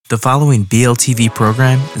The following BLTV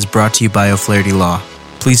program is brought to you by O'Flaherty Law.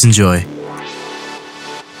 Please enjoy.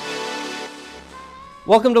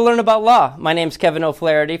 Welcome to Learn About Law. My name is Kevin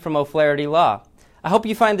O'Flaherty from O'Flaherty Law. I hope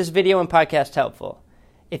you find this video and podcast helpful.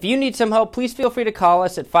 If you need some help, please feel free to call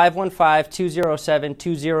us at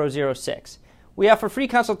 515-207-2006. We offer free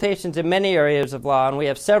consultations in many areas of law, and we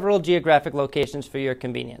have several geographic locations for your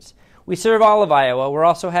convenience. We serve all of Iowa. We're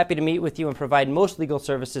also happy to meet with you and provide most legal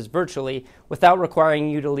services virtually without requiring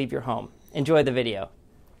you to leave your home. Enjoy the video.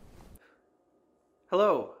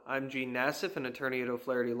 Hello, I'm Gene Nassif, an attorney at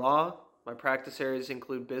O'Flaherty Law. My practice areas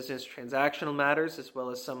include business transactional matters as well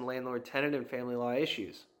as some landlord-tenant and family law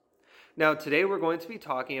issues. Now, today we're going to be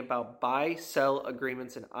talking about buy-sell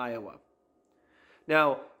agreements in Iowa.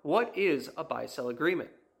 Now, what is a buy-sell agreement?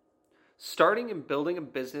 Starting and building a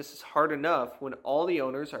business is hard enough when all the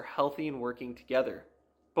owners are healthy and working together.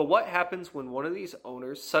 But what happens when one of these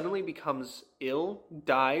owners suddenly becomes ill,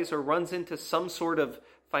 dies, or runs into some sort of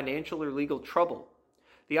financial or legal trouble?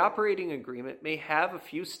 The operating agreement may have a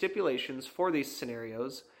few stipulations for these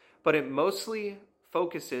scenarios, but it mostly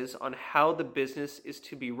focuses on how the business is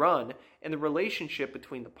to be run and the relationship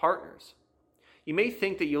between the partners. You may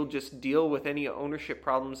think that you'll just deal with any ownership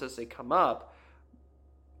problems as they come up,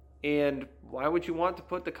 and why would you want to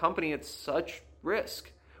put the company at such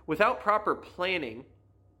risk? Without proper planning,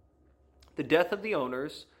 the death of the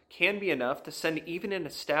owners can be enough to send even an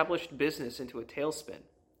established business into a tailspin.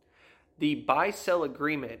 The buy-sell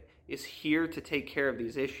agreement is here to take care of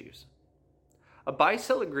these issues. A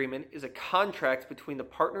buy-sell agreement is a contract between the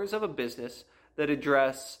partners of a business that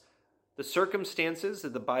address the circumstances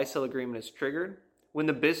that the buy-sell agreement is triggered, when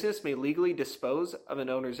the business may legally dispose of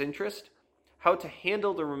an owner's interest, how to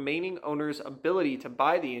handle the remaining owner's ability to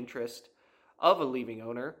buy the interest of a leaving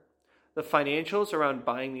owner, the financials around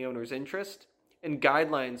buying the owner's interest, and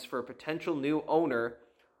guidelines for a potential new owner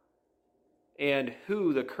and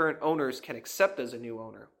who the current owners can accept as a new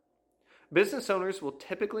owner. Business owners will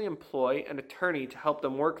typically employ an attorney to help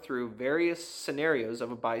them work through various scenarios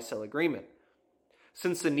of a buy-sell agreement.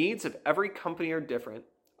 Since the needs of every company are different,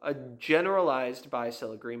 a generalized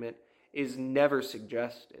buy-sell agreement is never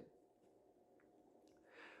suggested.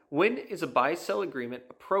 When is a buy-sell agreement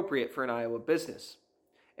appropriate for an Iowa business?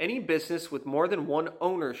 Any business with more than one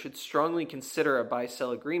owner should strongly consider a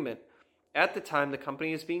buy-sell agreement at the time the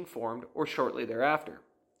company is being formed or shortly thereafter.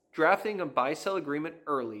 Drafting a buy-sell agreement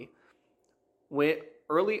early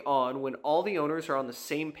on when all the owners are on the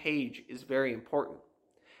same page is very important.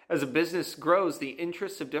 As a business grows, the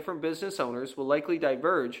interests of different business owners will likely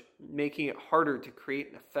diverge, making it harder to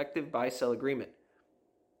create an effective buy-sell agreement.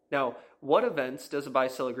 Now, what events does a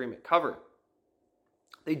buy-sell agreement cover?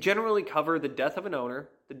 They generally cover the death of an owner,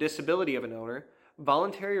 the disability of an owner,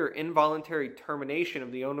 voluntary or involuntary termination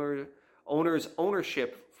of the owner's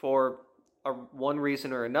ownership for one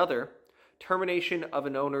reason or another, termination of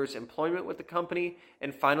an owner's employment with the company,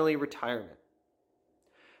 and finally retirement.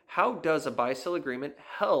 How does a buy-sell agreement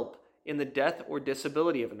help in the death or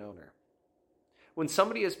disability of an owner? When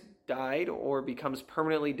somebody has died or becomes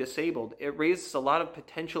permanently disabled, it raises a lot of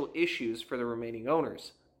potential issues for the remaining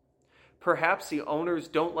owners. Perhaps the owners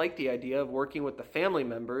don't like the idea of working with the family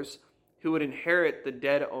members who would inherit the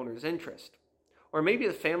dead owner's interest. Or maybe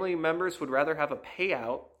the family members would rather have a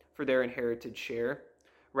payout for their inherited share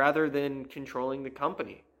rather than controlling the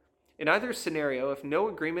company. In either scenario, if no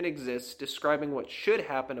agreement exists describing what should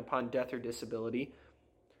happen upon death or disability,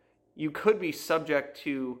 you could be subject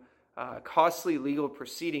to costly legal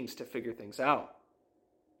proceedings to figure things out.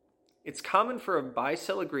 It's common for a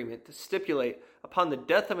buy-sell agreement to stipulate upon the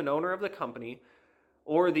death of an owner of the company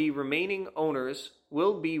or the remaining owners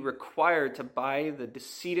will be required to buy the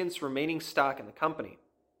decedent's remaining stock in the company.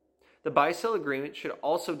 The buy-sell agreement should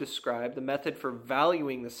also describe the method for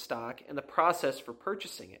valuing the stock and the process for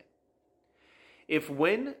purchasing it. If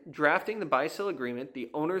when drafting the buy-sell agreement, the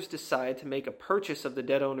owners decide to make a purchase of the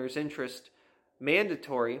dead owner's interest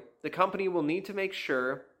mandatory, the company will need to make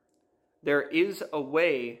sure there is a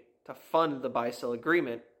way to fund the buy-sell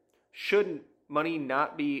agreement should money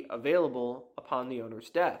not be available upon the owner's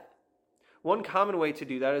death. One common way to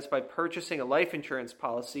do that is by purchasing a life insurance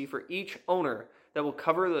policy for each owner that will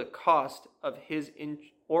cover the cost of his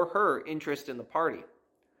or her interest in the party.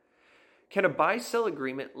 Can a buy-sell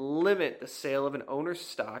agreement limit the sale of an owner's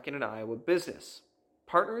stock in an Iowa business?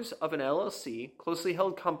 Partners of an LLC, closely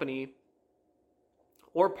held company,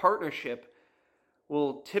 or partnership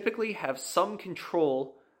will typically have some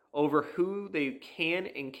control over who they can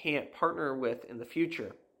and can't partner with in the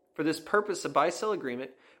future. For this purpose, a buy-sell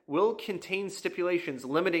agreement will contain stipulations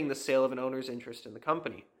limiting the sale of an owner's interest in the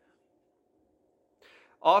company.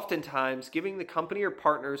 Oftentimes, giving the company or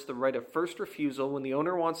partners the right of first refusal when the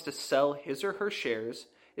owner wants to sell his or her shares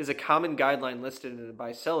is a common guideline listed in a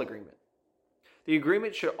buy-sell agreement. The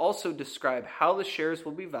agreement should also describe how the shares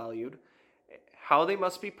will be valued, how they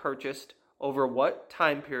must be purchased, over what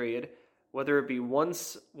time period, whether it be one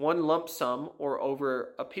lump sum or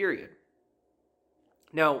over a period.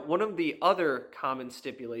 Now, one of the other common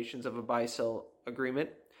stipulations of a buy-sell agreement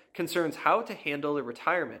concerns how to handle the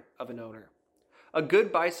retirement of an owner. A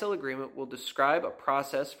good buy-sell agreement will describe a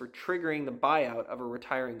process for triggering the buyout of a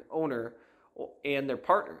retiring owner and their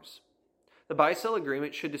partners. The buy-sell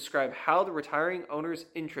agreement should describe how the retiring owner's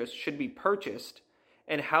interest should be purchased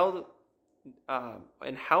and how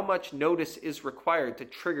much notice is required to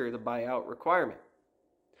trigger the buyout requirement.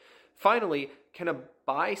 Finally, can a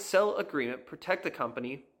buy-sell agreement protect the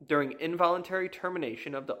company during involuntary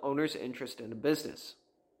termination of the owner's interest in a business?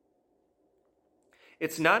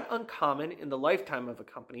 It's not uncommon in the lifetime of a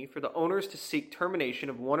company for the owners to seek termination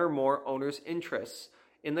of one or more owners' interests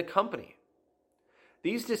in the company.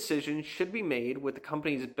 These decisions should be made with the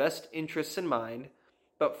company's best interests in mind,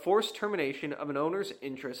 but forced termination of an owner's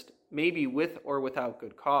interest may be with or without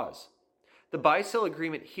good cause. The buy-sell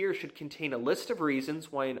agreement here should contain a list of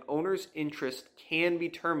reasons why an owner's interest can be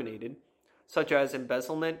terminated, such as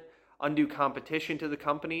embezzlement, undue competition to the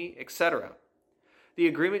company, etc. The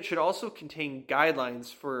agreement should also contain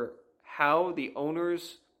guidelines for how the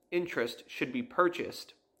owner's interest should be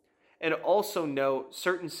purchased, and also note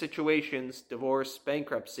certain situations, divorce,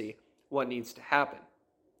 bankruptcy, what needs to happen.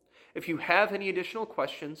 If you have any additional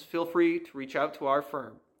questions, feel free to reach out to our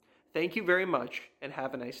firm. Thank you very much, and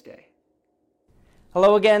have a nice day.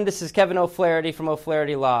 Hello again, this is Kevin O'Flaherty from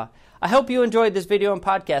O'Flaherty Law. I hope you enjoyed this video and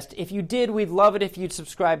podcast. If you did, we'd love it if you'd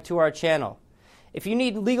subscribe to our channel. If you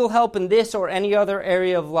need legal help in this or any other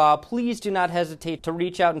area of law, please do not hesitate to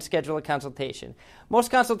reach out and schedule a consultation.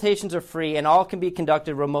 Most consultations are free and all can be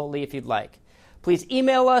conducted remotely if you'd like. Please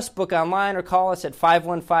email us, book online, or call us at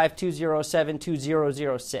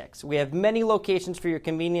 515-207-2006. We have many locations for your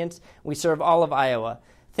convenience. We serve all of Iowa.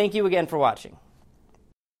 Thank you again for watching.